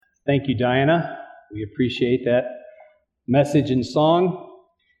Thank you, Diana. We appreciate that message and song.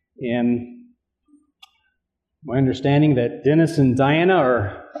 And my understanding that Dennis and Diana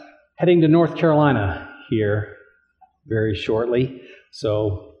are heading to North Carolina here very shortly.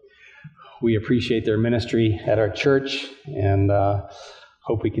 So we appreciate their ministry at our church and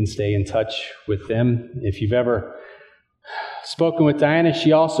hope we can stay in touch with them. If you've ever spoken with Diana,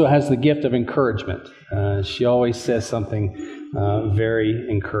 she also has the gift of encouragement. She always says something very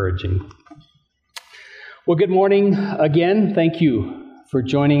encouraging. Well, good morning again. Thank you for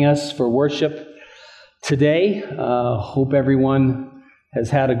joining us for worship today. Hope everyone has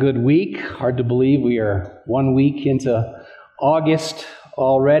had a good week. Hard to believe we are 1 week into August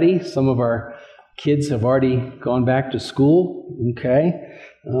already. Some of our kids have already gone back to school. Okay.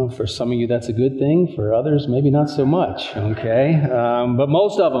 For some of you, that's a good thing. For others, maybe not so much. Okay. But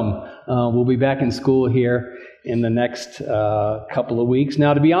most of them will be back in school here in the next couple of weeks.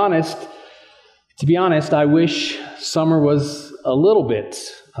 Now, to be honest, I wish summer was a little bit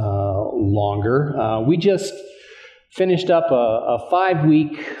longer. We just finished up a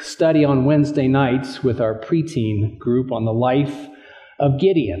 5-week study on Wednesday nights with our preteen group on the life of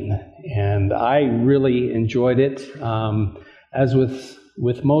Gideon, and I really enjoyed it. As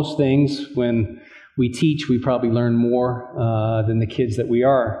with most things, when we teach, we probably learn more than the kids that we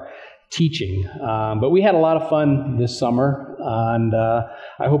are teaching. But we had a lot of fun this summer, and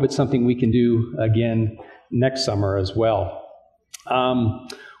I hope it's something we can do again next summer as well.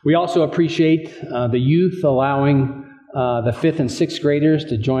 We also appreciate the youth allowing the 5th and 6th graders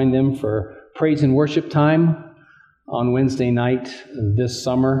to join them for praise and worship time on Wednesday night this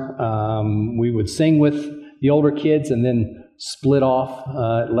summer. We would sing with the older kids and then split off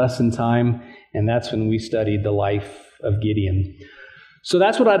at lesson time, and that's when we studied the life of Gideon. So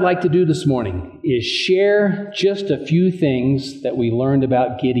that's what I'd like to do this morning, is share just a few things that we learned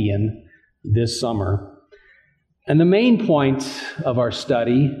about Gideon this summer. And the main point of our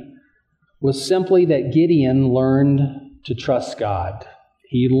study was simply that Gideon learned to trust God.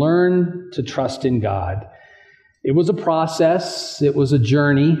 He learned to trust in God. It was a process. It was a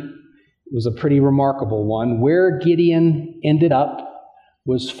journey. It was a pretty remarkable one. Where Gideon ended up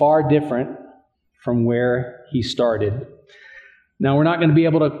was far different from where he started. Now, we're not going to be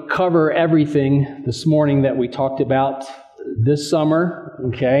able to cover everything this morning that we talked about this summer,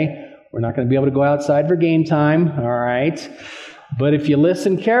 okay? We're not going to be able to go outside for game time, all right? But if you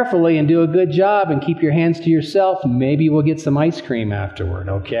listen carefully and do a good job and keep your hands to yourself, maybe we'll get some ice cream afterward,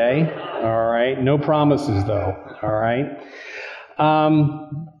 okay? All right? No promises, though, all right?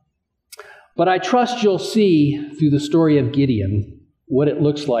 But I trust you'll see through the story of Gideon what it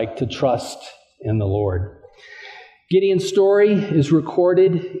looks like to trust in the Lord. Gideon's story is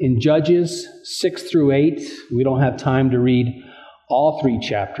recorded in Judges 6 through 8. We don't have time to read all 3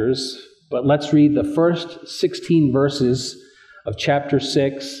 chapters, but let's read the first 16 verses of chapter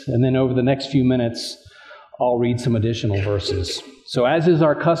 6, and then over the next few minutes, I'll read some additional verses. So as is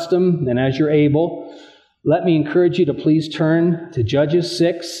our custom, and as you're able, let me encourage you to please turn to Judges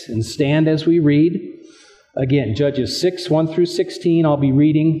 6 and stand as we read. Again, Judges 6, 1 through 16, I'll be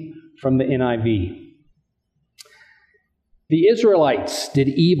reading from the NIV. The Israelites did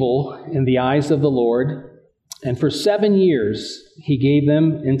evil in the eyes of the Lord, and for 7 years he gave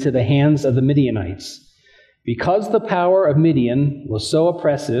them into the hands of the Midianites. Because the power of Midian was so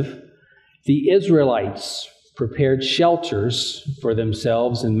oppressive, the Israelites prepared shelters for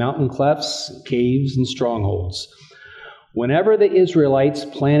themselves in mountain clefts, caves, and strongholds. Whenever the Israelites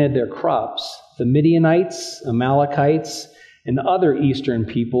planted their crops, the Midianites, Amalekites, and other eastern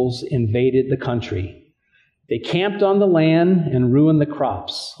peoples invaded the country. They camped on the land and ruined the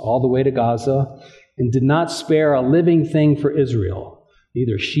crops all the way to Gaza and did not spare a living thing for Israel,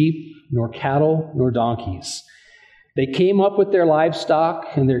 neither sheep nor cattle nor donkeys. They came up with their livestock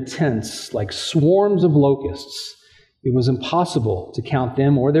and their tents like swarms of locusts. It was impossible to count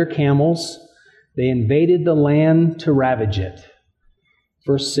them or their camels. They invaded the land to ravage it.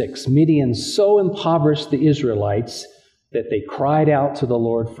 Verse 6, Midian so impoverished the Israelites that they cried out to the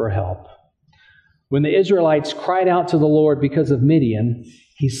Lord for help. When the Israelites cried out to the Lord because of Midian,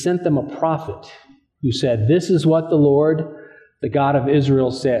 he sent them a prophet who said, "This is what the Lord, the God of Israel,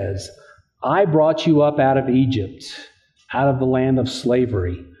 says. I brought you up out of Egypt, out of the land of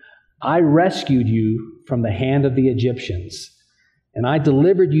slavery. I rescued you from the hand of the Egyptians, and I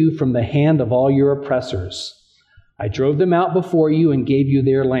delivered you from the hand of all your oppressors. I drove them out before you and gave you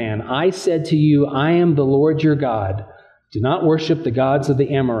their land. I said to you, I am the Lord your God. Do not worship the gods of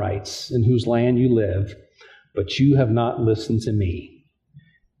the Amorites in whose land you live, but you have not listened to me."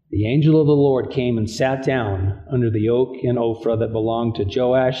 The angel of the Lord came and sat down under the oak in Ophrah that belonged to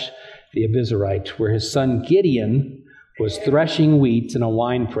Joash the Abiezrite, where his son Gideon was threshing wheat in a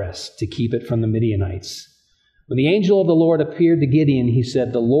winepress to keep it from the Midianites. When the angel of the Lord appeared to Gideon, he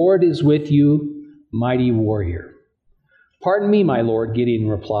said, "The Lord is with you, mighty warrior." "Pardon me, my lord," Gideon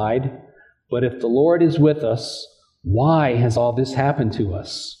replied, "but if the Lord is with us, why has all this happened to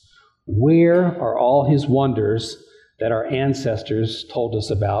us? Where are all his wonders that our ancestors told us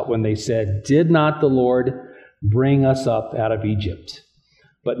about when they said, 'Did not the Lord bring us up out of Egypt?'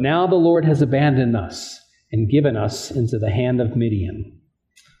 But now the Lord has abandoned us and given us into the hand of Midian."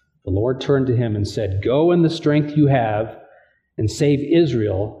 The Lord turned to him and said, "Go in the strength you have and save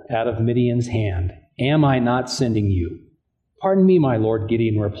Israel out of Midian's hand. Am I not sending you?" "Pardon me, my lord,"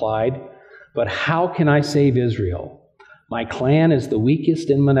 Gideon replied, "but how can I save Israel? My clan is the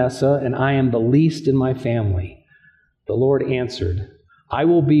weakest in Manasseh, and I am the least in my family." The Lord answered, "I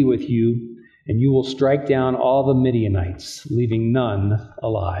will be with you, and you will strike down all the Midianites, leaving none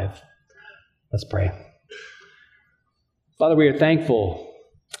alive." Let's pray. Father, we are thankful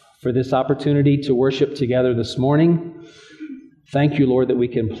for this opportunity to worship together this morning. Thank you, Lord, that we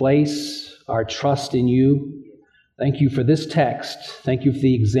can place our trust in you. Thank you for this text. Thank you for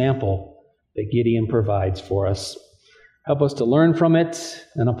the example that Gideon provides for us. Help us to learn from it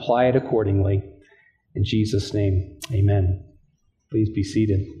and apply it accordingly. In Jesus' name, amen. Please be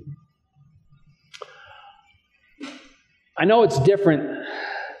seated. I know it's different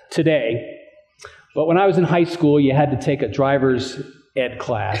today, but when I was in high school, you had to take a driver's ed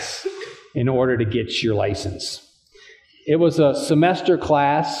class in order to get your license. It was a semester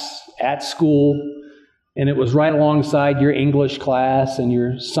class at school, and it was right alongside your English class and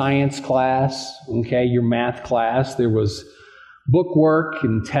your science class, your math class. There was book work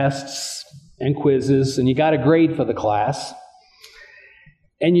and tests and quizzes, and you got a grade for the class.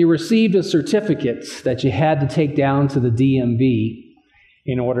 And you received a certificate that you had to take down to the DMV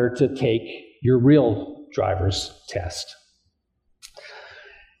in order to take your real driver's test.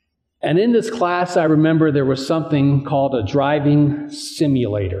 And in this class, I remember there was something called a driving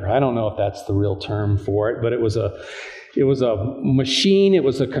simulator. I don't know if that's the real term for it, but it was a machine, it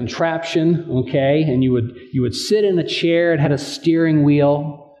was a contraption, and you would sit in a chair. It had a steering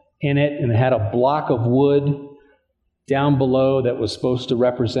wheel in it, and it had a block of wood down below that was supposed to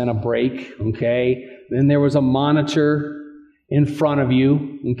represent a brake, Then there was a monitor in front of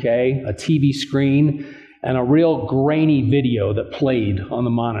you, a TV screen, and a real grainy video that played on the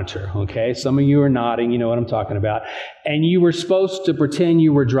monitor, Some of you are nodding, you know what I'm talking about. And you were supposed to pretend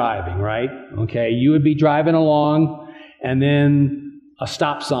you were driving, right? You would be driving along, and then a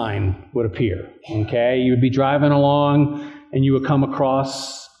stop sign would appear, You would be driving along, and you would come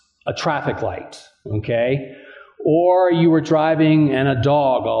across a traffic light, Or you were driving, and a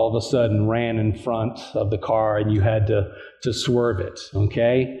dog all of a sudden ran in front of the car, and you had to swerve it,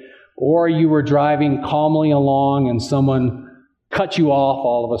 Or you were driving calmly along, and someone cut you off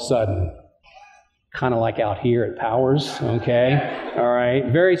all of a sudden, kind of like out here at Powers, All right,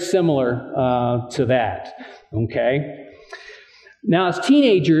 very similar to that, Now, as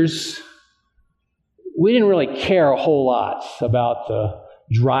teenagers, we didn't really care a whole lot about the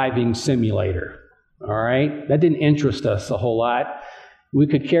driving simulator, all right? That didn't interest us a whole lot. We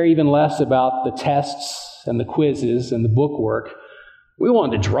could care even less about the tests and the quizzes and the book work. We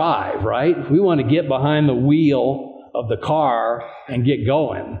wanted to drive, right? We wanted to get behind the wheel of the car and get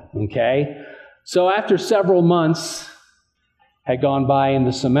going, So after several months had gone by in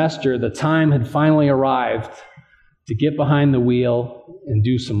the semester, the time had finally arrived to get behind the wheel and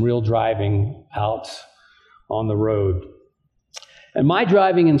do some real driving out on the road. And my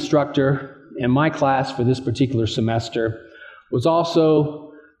driving instructor in my class for this particular semester was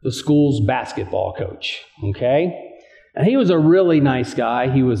also the school's basketball coach, And he was a really nice guy.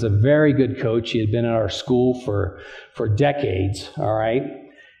 He was a very good coach. He had been at our school for decades, all right?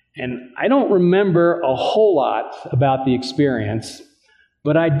 And I don't remember a whole lot about the experience,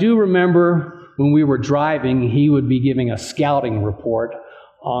 but I do remember when we were driving, he would be giving a scouting report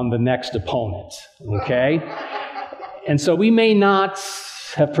on the next opponent, And so we may not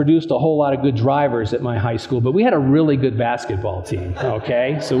have produced a whole lot of good drivers at my high school, but we had a really good basketball team,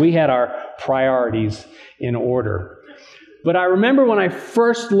 So we had our priorities in order. But I remember when I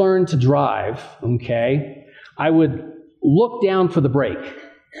first learned to drive, I would look down for the brake,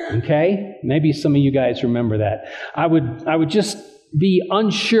 Maybe some of you guys remember that. I would just be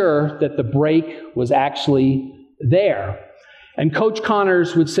unsure that the brake was actually there. And Coach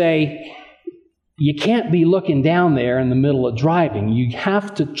Connors would say, you can't be looking down there in the middle of driving. You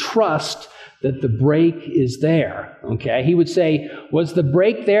have to trust that the break is there, okay? He would say, was the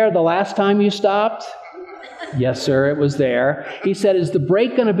break there the last time you stopped? Yes, sir, it was there. He said, is the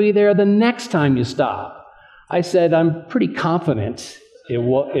break going to be there the next time you stop? I said, I'm pretty confident it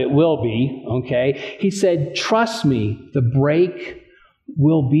will be, okay? He said, trust me, the break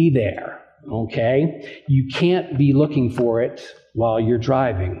will be there, okay? You can't be looking for it while you're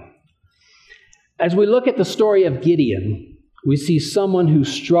driving. As we look at the story of Gideon, we see someone who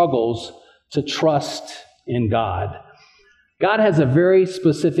struggles to trust in God. God has a very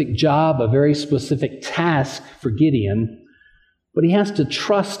specific job, a very specific task for Gideon, but he has to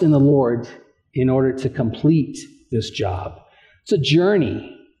trust in the Lord in order to complete this job. It's a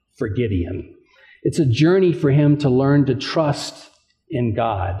journey for Gideon. It's a journey for him to learn to trust in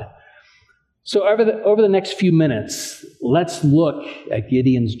God. So over the next few minutes, let's look at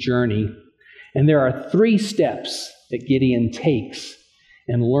Gideon's journey. And there are 3 steps that Gideon takes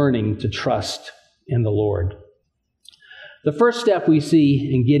in learning to trust in the Lord. The first step we see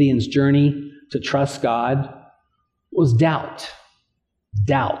in Gideon's journey to trust God was doubt.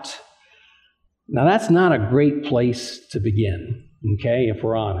 Doubt. Now, that's not a great place to begin, okay, if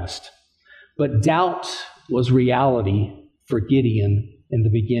we're honest. But doubt was reality for Gideon in the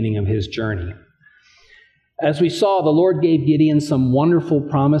beginning of his journey. As we saw, the Lord gave Gideon some wonderful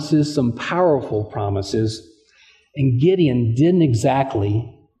promises, some powerful promises, and Gideon didn't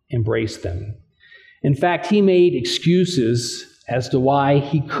exactly embrace them. In fact, he made excuses as to why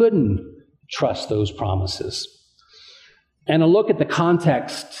he couldn't trust those promises. And a look at the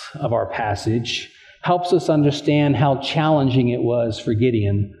context of our passage helps us understand how challenging it was for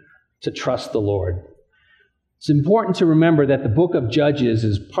Gideon to trust the Lord. It's important to remember that the book of Judges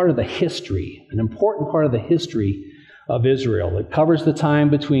is part of the history, an important part of the history of Israel. It covers the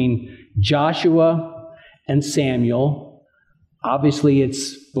time between Joshua and Samuel. Obviously,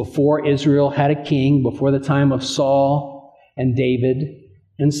 it's before Israel had a king, before the time of Saul and David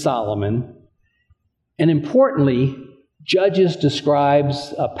and Solomon. And importantly, Judges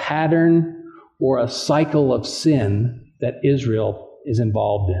describes a pattern or a cycle of sin that Israel is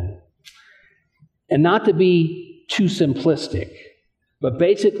involved in. And not to be too simplistic, but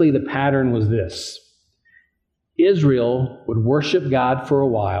basically the pattern was this. Israel would worship God for a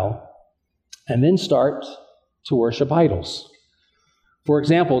while and then start to worship idols. For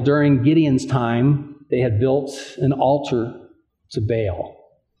example, during Gideon's time, they had built an altar to Baal.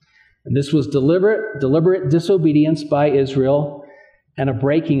 And this was deliberate disobedience by Israel and a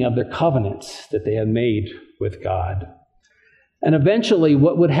breaking of their covenant that they had made with God. And eventually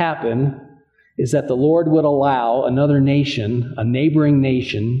what would happen is that the Lord would allow another nation, a neighboring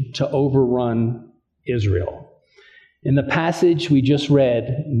nation, to overrun Israel. In the passage we just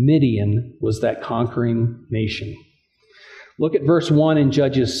read, Midian was that conquering nation. Look at verse 1 in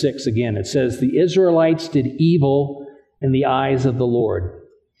Judges 6 again. It says, the Israelites did evil in the eyes of the Lord.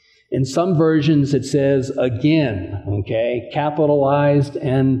 In some versions it says again, okay, capitalized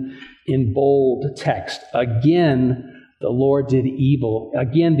and in bold text. Again, the Lord did evil.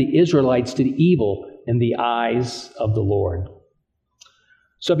 Again, the Israelites did evil in the eyes of the Lord.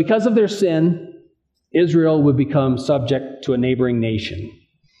 So because of their sin, Israel would become subject to a neighboring nation.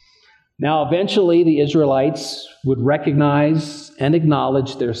 Now, eventually, the Israelites would recognize and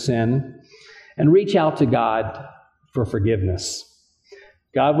acknowledge their sin and reach out to God for forgiveness.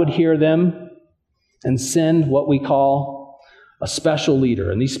 God would hear them and send what we call a special leader.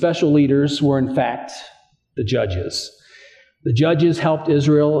 And these special leaders were, in fact, the judges. The judges helped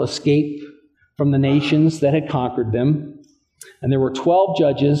Israel escape from the nations that had conquered them. And there were 12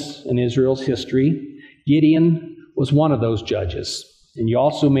 judges in Israel's history. Gideon was one of those judges. And you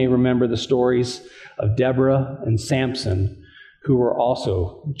also may remember the stories of Deborah and Samson, who were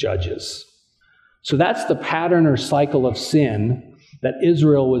also judges. So that's the pattern or cycle of sin that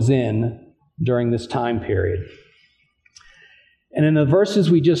Israel was in during this time period. And in the verses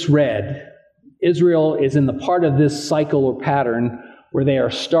we just read, Israel is in the part of this cycle or pattern where they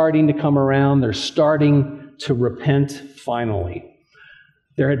are starting to come around. They're starting to repent finally.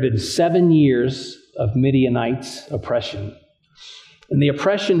 There had been 7 years of Midianite oppression. And the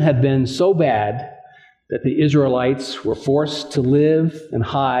oppression had been so bad that the Israelites were forced to live and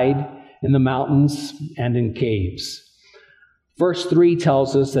hide in the mountains and in caves. Verse 3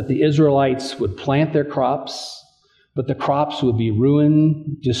 tells us that the Israelites would plant their crops, but the crops would be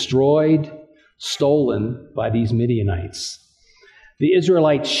ruined, destroyed, stolen by these Midianites. The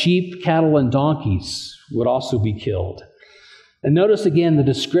Israelites' sheep, cattle, and donkeys would also be killed. And notice again the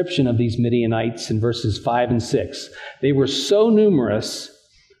description of these Midianites in verses 5 and 6. They were so numerous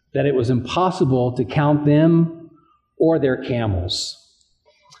that it was impossible to count them or their camels.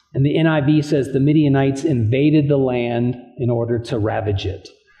 And the NIV says the Midianites invaded the land in order to ravage it.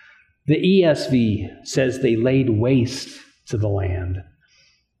 The ESV says they laid waste to the land.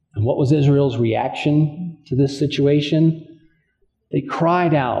 And what was Israel's reaction to this situation? They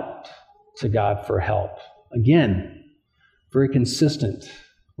cried out to God for help. Again, very consistent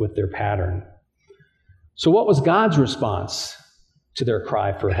with their pattern. So what was God's response to their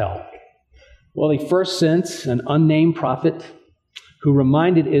cry for help? Well, he first sent an unnamed prophet who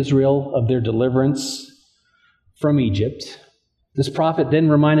reminded Israel of their deliverance from Egypt. This prophet then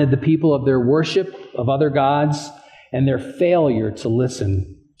reminded the people of their worship of other gods and their failure to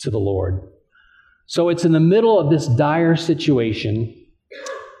listen to the Lord. So it's in the middle of this dire situation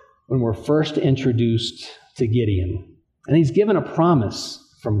when we're first introduced to Gideon. And he's given a promise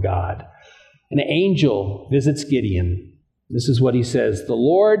from God. An angel visits Gideon. This is what he says: "The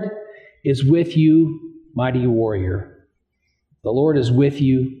Lord is with you, mighty warrior." The Lord is with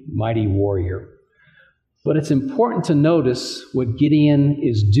you, mighty warrior. But it's important to notice what Gideon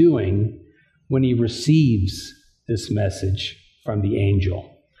is doing when he receives this message from the angel.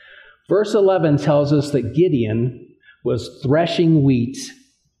 Verse 11 tells us that Gideon was threshing wheat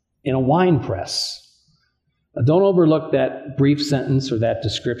in a wine press. Now, don't overlook that brief sentence or that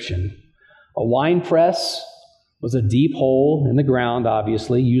description. A wine press was a deep hole in the ground,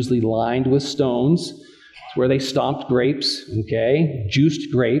 obviously, usually lined with stones. It's where they stomped grapes,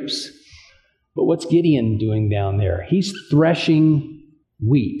 juiced grapes. But what's Gideon doing down there? He's threshing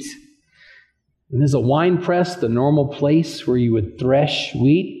wheat. And is a wine press the normal place where you would thresh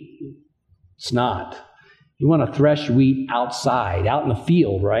wheat? It's not. You want to thresh wheat outside, out in the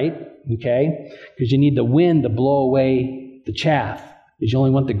field, right? Because you need the wind to blow away the chaff, because you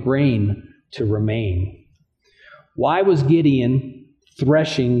only want the grain to remain. Why was Gideon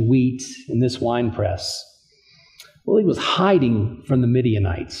threshing wheat in this wine press? Well, he was hiding from the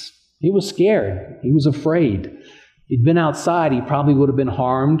Midianites. He was scared. He was afraid. If he'd been outside, he probably would have been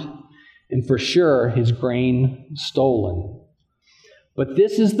harmed, and for sure, his grain stolen. But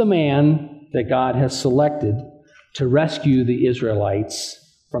this is the man that God has selected to rescue the Israelites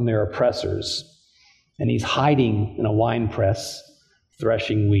from their oppressors. And he's hiding in a wine press,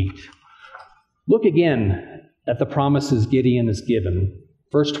 threshing wheat. Look again at the promises Gideon is given.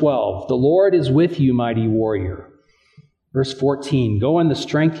 Verse 12, "The Lord is with you, mighty warrior." Verse 14, "Go in the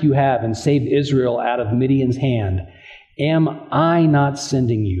strength you have and save Israel out of Midian's hand. Am I not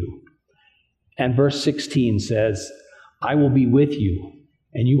sending you?" And verse 16 says, "I will be with you,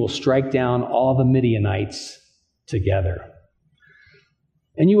 and you will strike down all the Midianites together."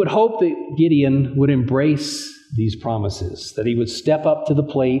 And you would hope that Gideon would embrace these promises, that he would step up to the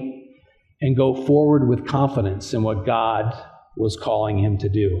plate and go forward with confidence in what God was calling him to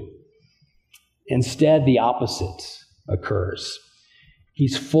do. Instead, the opposite occurs.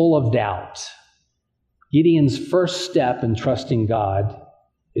 He's full of doubt. Gideon's first step in trusting God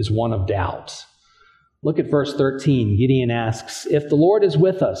is one of doubt. Look at verse 13. Gideon asks, "If the Lord is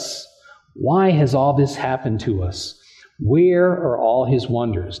with us, why has all this happened to us? Where are all his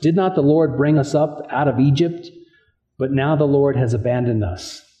wonders? Did not the Lord bring us up out of Egypt? But now the Lord has abandoned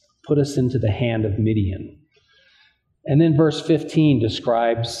us, put us into the hand of Midian." And then verse 15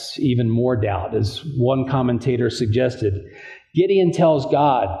 describes even more doubt. As one commentator suggested, Gideon tells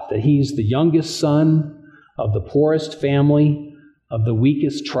God that he's the youngest son of the poorest family of the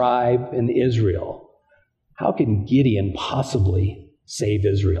weakest tribe in Israel. How can Gideon possibly save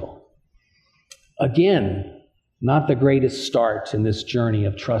Israel? Again, not the greatest start in this journey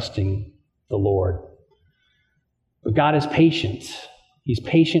of trusting the Lord. But God is patient. He's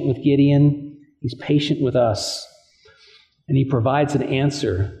patient with Gideon. He's patient with us. And he provides an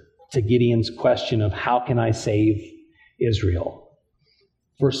answer to Gideon's question of how can I save Israel?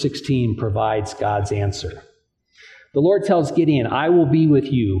 Verse 16 provides God's answer. The Lord tells Gideon, "I will be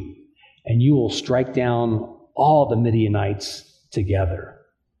with you, and you will strike down all the Midianites together."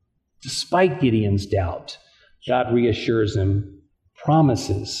 Despite Gideon's doubt, God reassures him,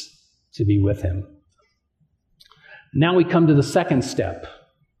 promises to be with him. Now we come to the second step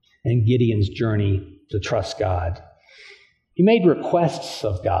in Gideon's journey to trust God. He made requests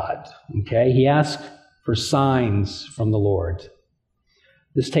of God, He asked for signs from the Lord.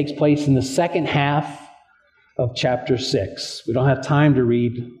 This takes place in the second half of chapter 6. We don't have time to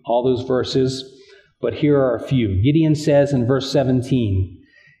read all those verses, but here are a few. Gideon says in verse 17,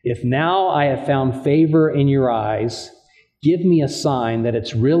 "If now I have found favor in your eyes, give me a sign that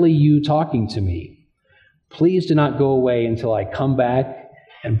it's really you talking to me. Please do not go away until I come back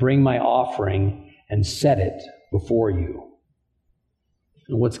and bring my offering and set it before you."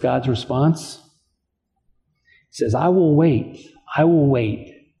 And what's God's response? He says, I will wait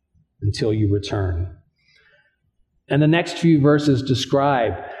until you return. And the next few verses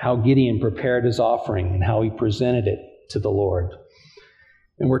describe how Gideon prepared his offering and how he presented it to the Lord.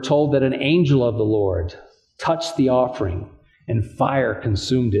 And we're told that an angel of the Lord touched the offering and fire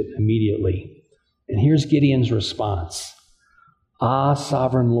consumed it immediately. And here's Gideon's response. Ah,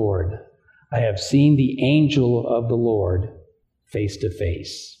 sovereign Lord, I have seen the angel of the Lord face to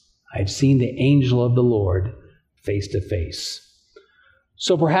face. I have seen the angel of the Lord face to face.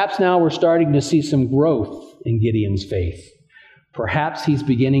 So perhaps now we're starting to see some growth in Gideon's faith. Perhaps he's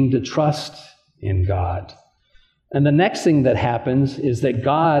beginning to trust in God. And the next thing that happens is that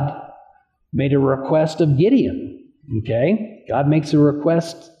God made a request of Gideon. Okay? God makes a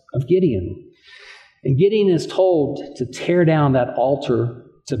request of Gideon. And Gideon is told to tear down that altar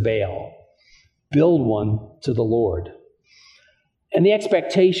to Baal, build one to the Lord. And the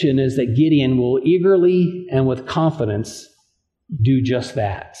expectation is that Gideon will eagerly and with confidence do just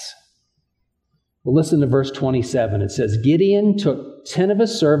that. Well, listen to verse 27. It says, Gideon took 10 of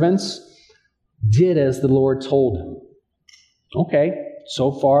his servants, did as the Lord told him. Okay,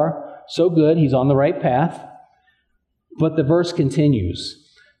 so far, so good. He's on the right path. But the verse continues.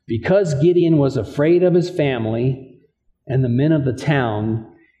 Because Gideon was afraid of his family and the men of the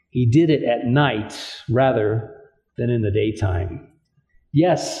town, he did it at night rather than in the daytime.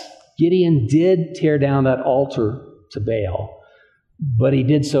 Yes, Gideon did tear down that altar to Baal, but he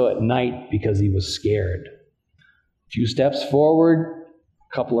did so at night because he was scared. A few steps forward,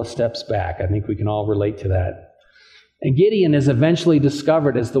 a couple of steps back. I think we can all relate to that. And Gideon is eventually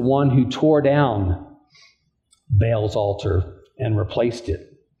discovered as the one who tore down Baal's altar and replaced it.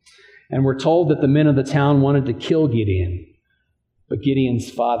 And we're told that the men of the town wanted to kill Gideon, but Gideon's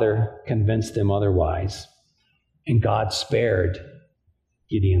father convinced them otherwise, and God spared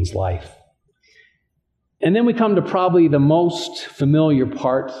Gideon's life. And then we come to probably the most familiar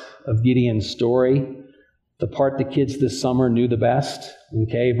part of Gideon's story, the part the kids this summer knew the best.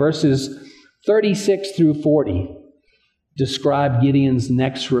 Okay, verses 36 through 40 describe Gideon's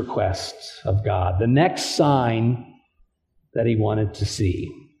next request of God, the next sign that he wanted to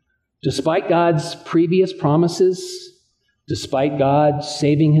see. Despite God's previous promises, despite God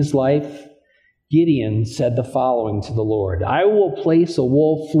saving his life, Gideon said the following to the Lord, I will place a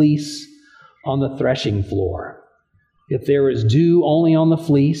wool fleece on the threshing floor. If there is dew only on the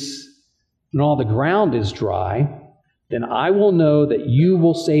fleece, and all the ground is dry, then I will know that you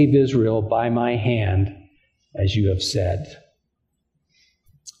will save Israel by my hand, as you have said.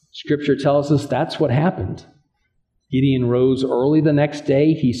 Scripture tells us that's what happened. Gideon rose early the next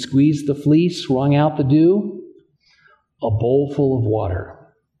day. He squeezed the fleece, wrung out the dew, a bowl full of water.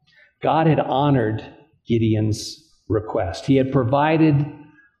 God had honored Gideon's request. He had provided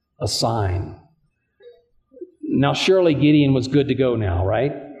a sign. Now, surely Gideon was good to go now,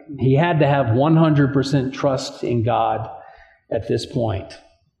 right? He had to have 100% trust in God at this point.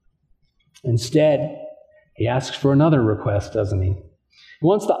 Instead, he asks for another request, doesn't he? He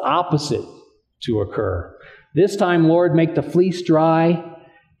wants the opposite to occur. This time, Lord, make the fleece dry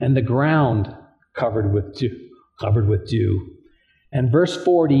and the ground covered with dew. And verse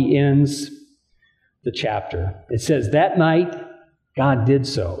 40 ends the chapter. It says, that night God did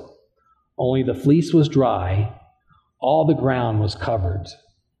so. Only the fleece was dry. All the ground was covered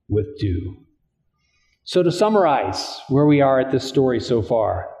with dew. So to summarize where we are at this story so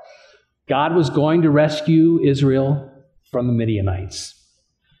far, God was going to rescue Israel from the Midianites.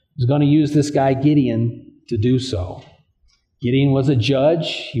 He was going to use this guy Gideon to do so. Gideon was a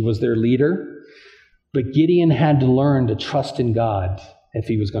judge. He was their leader. But Gideon had to learn to trust in God if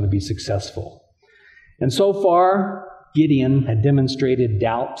he was going to be successful. And so far, Gideon had demonstrated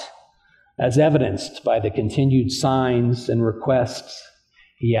doubt as evidenced by the continued signs and requests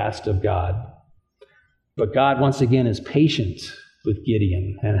he asked of God. But God, once again, is patient with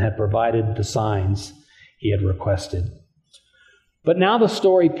Gideon and had provided the signs he had requested. But now the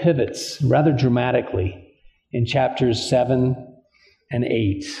story pivots rather dramatically in chapters 7 and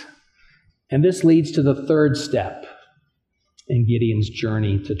 8. And this leads to the third step in Gideon's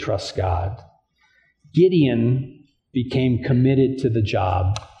journey to trust God. Gideon became committed to the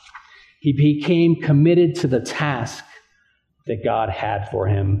job. He became committed to the task that God had for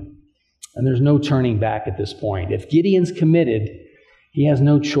him. And there's no turning back at this point. If Gideon's committed, he has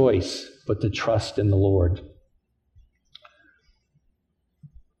no choice but to trust in the Lord.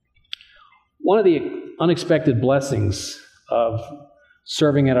 One of the unexpected blessings of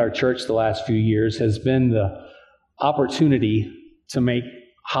serving at our church the last few years has been the opportunity to make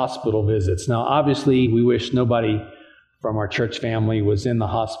hospital visits. Now, obviously, we wish nobody from our church family was in the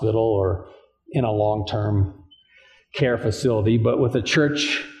hospital or in a long-term care facility, but with a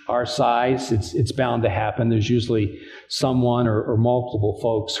church our size, it's bound to happen. There's usually someone or multiple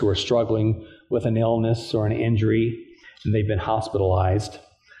folks who are struggling with an illness or an injury, and they've been hospitalized.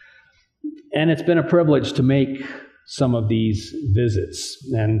 And it's been a privilege to make some of these visits.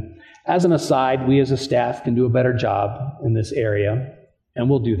 And as an aside, we as a staff can do a better job in this area, and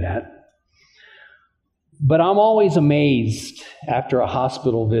we'll do that. But I'm always amazed after a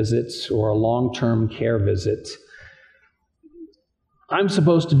hospital visit or a long-term care visit. I'm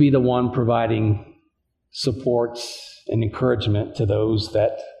supposed to be the one providing support and encouragement to those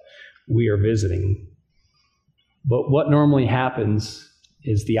that we are visiting. But what normally happens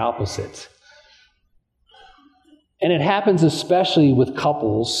is the opposite. And it happens especially with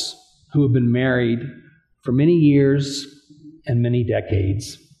couples who have been married for many years and many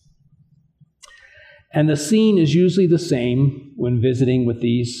decades. And the scene is usually the same when visiting with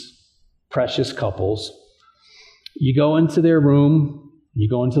these precious couples. You go into their room, you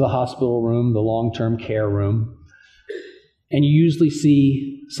go into the hospital room, the long-term care room, and you usually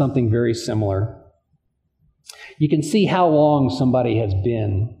see something very similar. You can see how long somebody has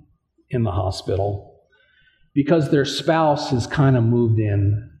been in the hospital because their spouse has kind of moved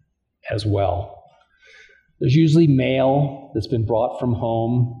in as well. There's usually mail that's been brought from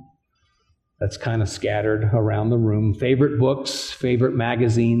home that's kind of scattered around the room. Favorite books, favorite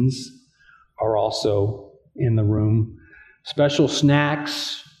magazines are also in the room. Special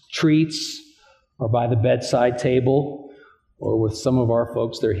snacks, treats are by the bedside table, or with some of our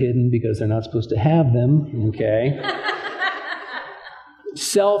folks, they're hidden because they're not supposed to have them, okay?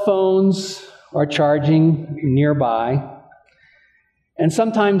 Cell phones are charging nearby. And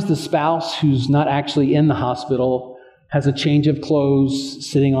sometimes the spouse who's not actually in the hospital has a change of clothes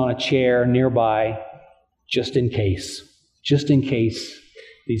sitting on a chair nearby just in case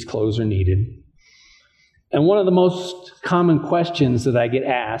these clothes are needed. And one of the most common questions that I get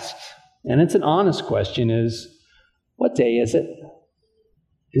asked, and it's an honest question, is, what day is it?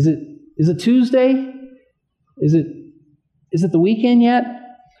 Is it Tuesday? Is it the weekend yet?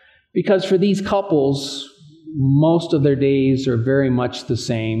 Because for these couples, most of their days are very much the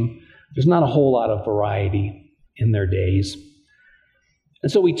same. There's not a whole lot of variety in their days. And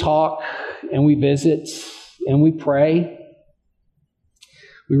so we talk and we visit and we pray.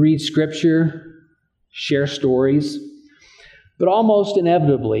 We read scripture, share stories. But almost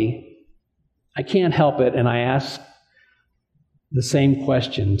inevitably, I can't help it, and I ask the same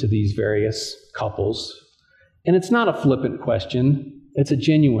question to these various couples. And it's not a flippant question. It's a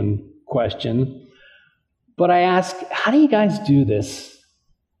genuine question. But I ask, how do you guys do this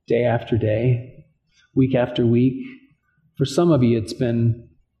day after day, week after week? For some of you, it's been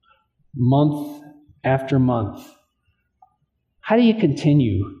month after month. How do you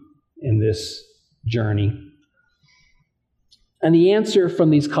continue in this journey? And the answer from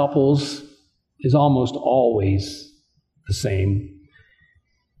these couples is almost always the same.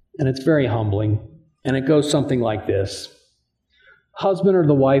 And it's very humbling. And it goes something like this. Husband or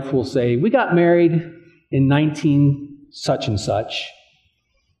the wife will say, we got married in 19 such and such.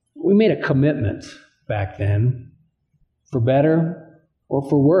 We made a commitment back then, for better or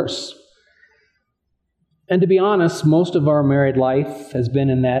for worse. And to be honest, most of our married life has been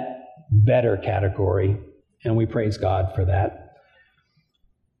in that better category, and we praise God for that.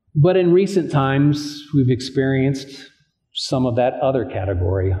 But in recent times, we've experienced some of that other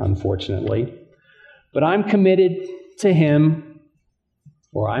category, unfortunately. But I'm committed to him,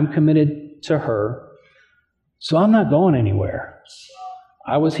 or I'm committed to her, so I'm not going anywhere.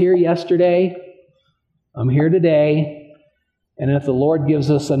 I was here yesterday, I'm here today, and if the Lord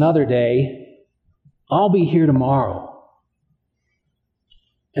gives us another day, I'll be here tomorrow.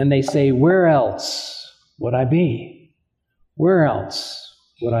 And they say, where else would I be? Where else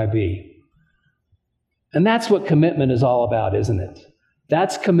would I be? And that's what commitment is all about, isn't it?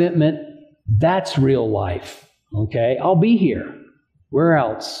 That's commitment. That's real life. Okay? I'll be here. Where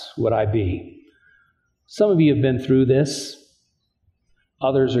else would I be? Some of you have been through this.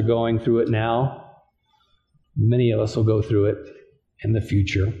 Others are going through it now. Many of us will go through it in the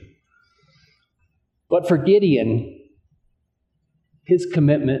future. But for Gideon, his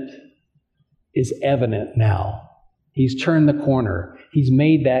commitment is evident now. He's turned the corner. He's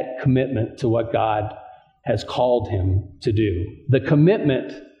made that commitment to what God has called him to do. The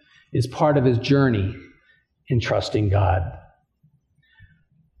commitment is part of his journey in trusting God.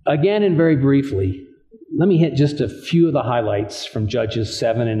 Again, and very briefly, let me hit just a few of the highlights from Judges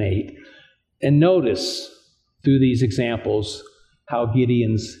 7 and 8. And notice through these examples how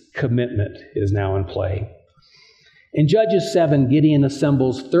Gideon's commitment is now in play. In Judges 7, Gideon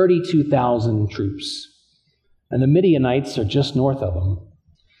assembles 32,000 troops, and the Midianites are just north of him.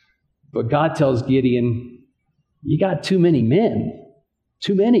 But God tells Gideon, you got too many men.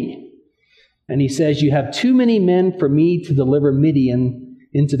 Too many. And he says, you have too many men for me to deliver Midian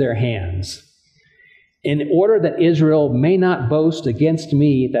into their hands. In order that Israel may not boast against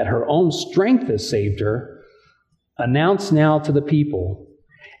me that her own strength has saved her, announce now to the people,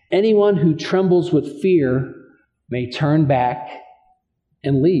 anyone who trembles with fear may turn back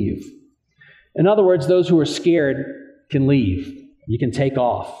and leave. In other words, those who are scared can leave. You can take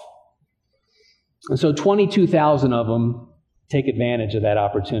off. And so 22,000 of them take advantage of that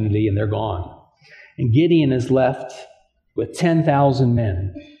opportunity, and they're gone. And Gideon is left with 10,000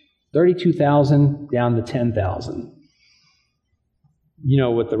 men. 32,000 down to 10,000. You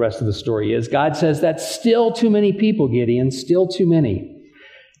know what the rest of the story is. God says, that's still too many people, Gideon, still too many.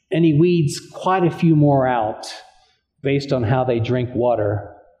 And he weeds quite a few more out based on how they drink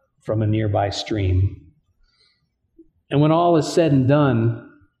water from a nearby stream. And when all is said and done,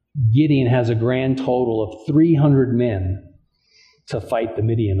 Gideon has a grand total of 300 men to fight the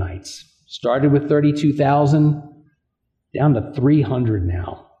Midianites. Started with 32,000, down to 300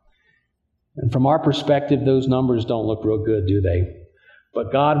 now. And from our perspective, those numbers don't look real good, do they?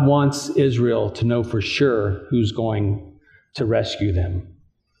 But God wants Israel to know for sure who's going to rescue them.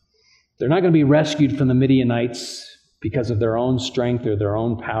 They're not going to be rescued from the Midianites because of their own strength or their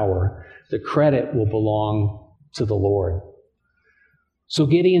own power. The credit will belong to the Lord. So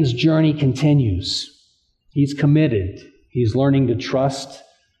Gideon's journey continues. He's committed. He's learning to trust,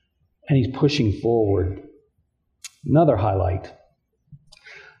 and he's pushing forward. Another highlight.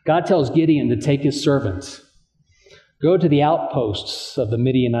 God tells Gideon to take his servants, go to the outposts of the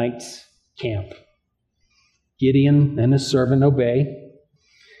Midianite camp. Gideon and his servant obey.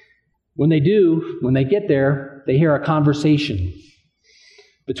 When they get there, they hear a conversation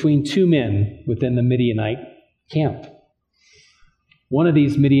between two men within the Midianite camp. One of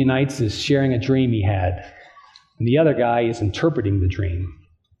these Midianites is sharing a dream he had, and the other guy is interpreting the dream.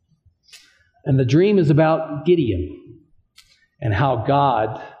 And the dream is about Gideon and how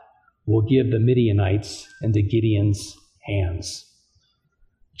God will give the Midianites into Gideon's hands.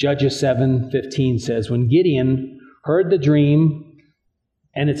 Judges 7:15 says, when Gideon heard the dream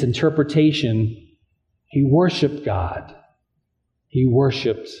and its interpretation, he worshiped God. He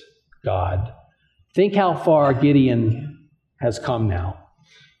worshiped God. Think how far Gideon has come now.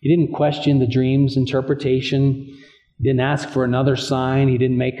 He didn't question the dream's interpretation. He didn't ask for another sign. He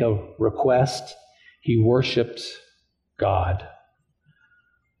didn't make a request. He worshiped God.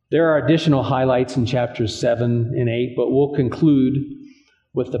 There are additional highlights in chapters 7 and 8, but we'll conclude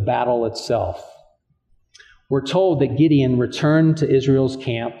with the battle itself. We're told that Gideon returned to Israel's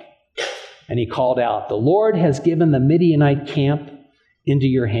camp, and he called out, the Lord has given the Midianite camp into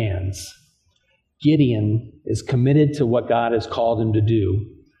your hands. Gideon is committed to what God has called him to do,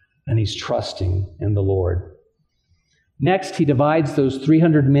 and he's trusting in the Lord. Next, he divides those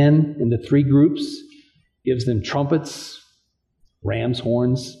 300 men into 3 groups, gives them trumpets, ram's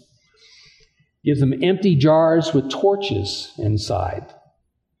horns, gives them empty jars with torches inside.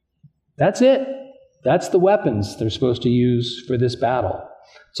 That's it. That's the weapons they're supposed to use for this battle.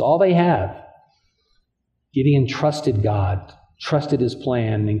 It's all they have. Gideon trusted God, trusted his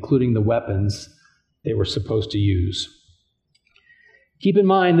plan, including the weapons they were supposed to use. Keep in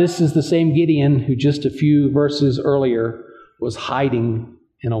mind, this is the same Gideon who just a few verses earlier was hiding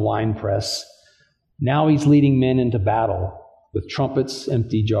in a wine press. Now he's leading men into battle with trumpets,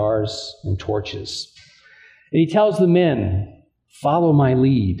 empty jars, and torches. And he tells the men, follow my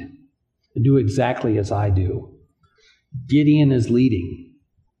lead and do exactly as I do. Gideon is leading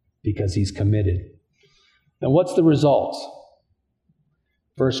because he's committed. And what's the result?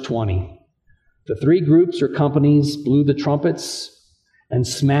 Verse 20. The 3 groups or companies blew the trumpets and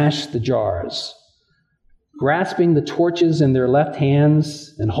smashed the jars. Grasping the torches in their left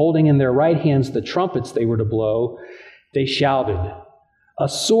hands and holding in their right hands the trumpets they were to blow, they shouted, a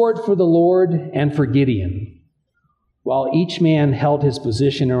sword for the Lord and for Gideon. While each man held his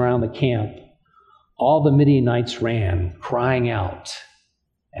position around the camp, all the Midianites ran, crying out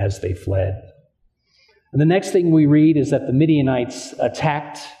as they fled. And the next thing we read is that the Midianites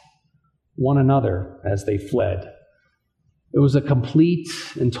attacked one another as they fled. It was a complete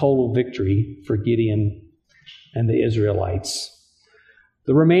and total victory for Gideon and the Israelites.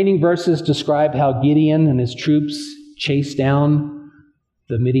 The remaining verses describe how Gideon and his troops chased down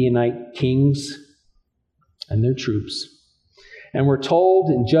the Midianite kings and their troops. And we're told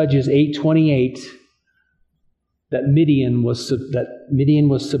in Judges 8:28 that Midian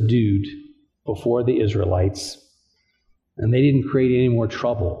was subdued before the Israelites, and they didn't create any more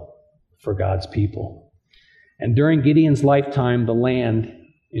trouble for God's people. And during Gideon's lifetime, the land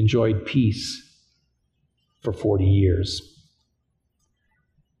enjoyed peace for 40 years.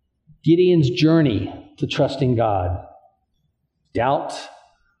 Gideon's journey to trusting God: doubt,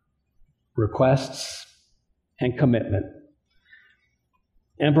 requests, and commitment.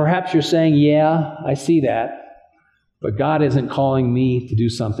 And perhaps you're saying, yeah, I see that, but God isn't calling me to do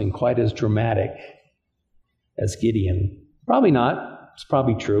something quite as dramatic as Gideon. Probably not. It's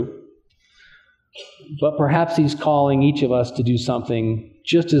probably true. But perhaps He's calling each of us to do something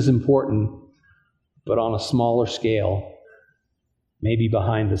just as important, but on a smaller scale, maybe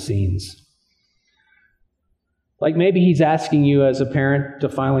behind the scenes. Like maybe He's asking you as a parent to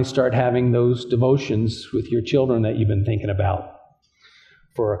finally start having those devotions with your children that you've been thinking about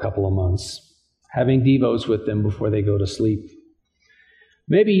for a couple of months, having devos with them before they go to sleep.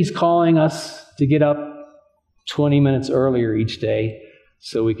 Maybe He's calling us to get up 20 minutes earlier each day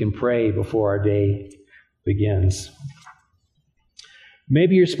so we can pray before our day begins.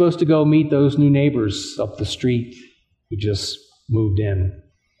 Maybe you're supposed to go meet those new neighbors up the street who just moved in.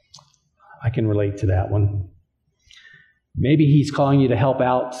 I can relate to that one. Maybe He's calling you to help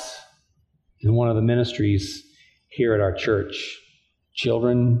out in one of the ministries here at our church.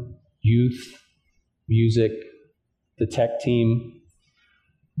 Children, youth, music, the tech team.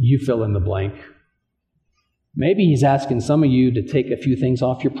 You fill in the blank. Maybe He's asking some of you to take a few things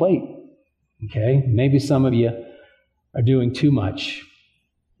off your plate. Okay? Maybe some of you are doing too much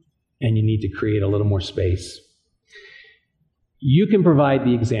and you need to create a little more space. You can provide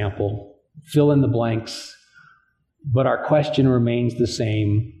the example, fill in the blanks, but our question remains the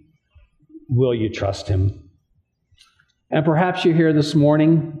same. Will you trust Him? And perhaps you're here this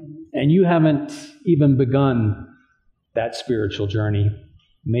morning and you haven't even begun that spiritual journey.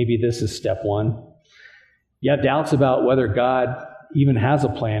 Maybe this is step one. You have doubts about whether God even has a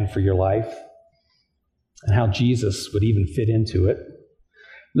plan for your life and how Jesus would even fit into it.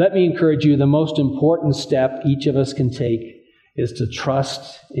 Let me encourage you, the most important step each of us can take is to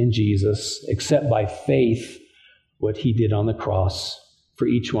trust in Jesus, accept by faith what He did on the cross for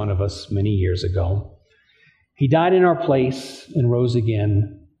each one of us many years ago. He died in our place and rose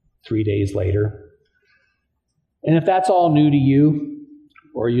again 3 days later. And if that's all new to you,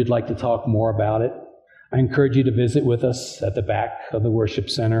 or you'd like to talk more about it, I encourage you to visit with us at the back of the worship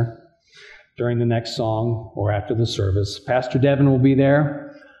center during the next song or after the service. Pastor Devin will be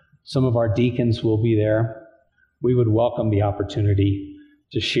there. Some of our deacons will be there. We would welcome the opportunity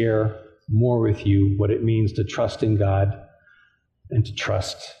to share more with you what it means to trust in God and to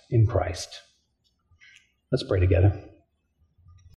trust in Christ. Let's pray together.